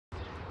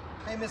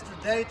Hey, Mr.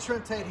 Day,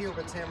 Trent Tate here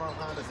with Tameron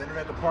Honda's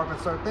Internet Department.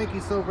 Sir, thank you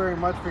so very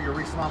much for your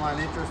recent online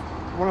interest.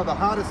 One of the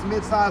hottest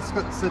mid-size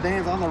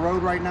sedans on the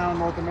road right now in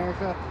North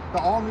America, the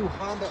all-new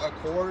Honda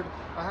Accord.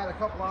 I had a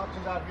couple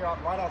options out here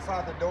right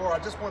outside the door. I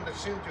just wanted to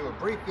shoot you a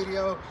brief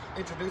video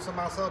introducing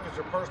myself as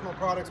your personal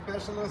product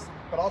specialist,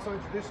 but also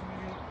introducing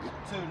you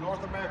to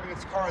North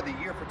America's Car of the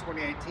Year for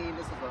 2018.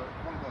 This is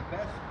one of the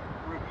best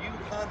reviewed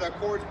Honda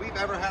Accords we've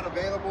ever had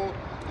available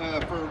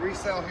for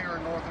resale here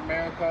in North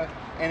America,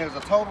 and it was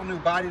a total new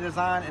body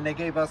design, and they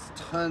gave us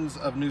tons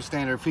of new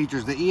standard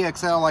features. The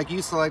EXL, like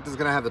you select, is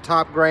going to have the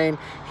top grain,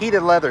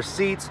 heated leather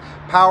seats,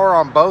 power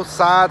on both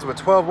sides with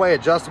 12-way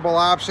adjustable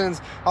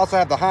options. Also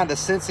have the Honda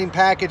Sensing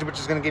package, which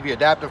is going to give you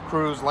adaptive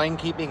cruise, lane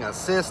keeping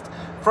assist,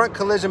 front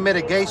collision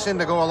mitigation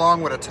to go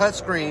along with a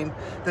touchscreen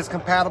that's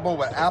compatible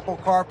with Apple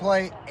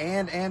CarPlay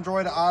and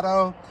Android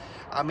Auto.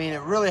 I mean,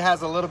 it really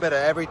has a little bit of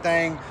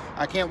everything.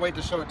 I can't wait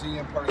to show it to you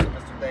in person,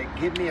 Mr. Day.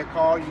 Give me a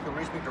call. You can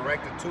reach me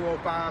direct at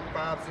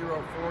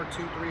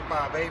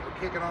 205-504-2358. We're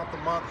kicking off the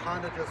month.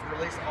 Honda just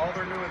released all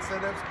their new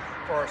incentives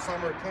for our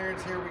summer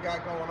clearance here we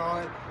got going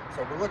on.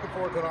 So we're looking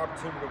forward to an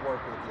opportunity to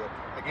work with you.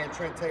 Again,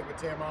 Trent Tate with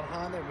Tameron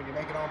Honda. And when you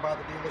make it on by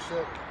the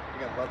dealership,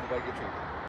 you're going to love the way you treat it.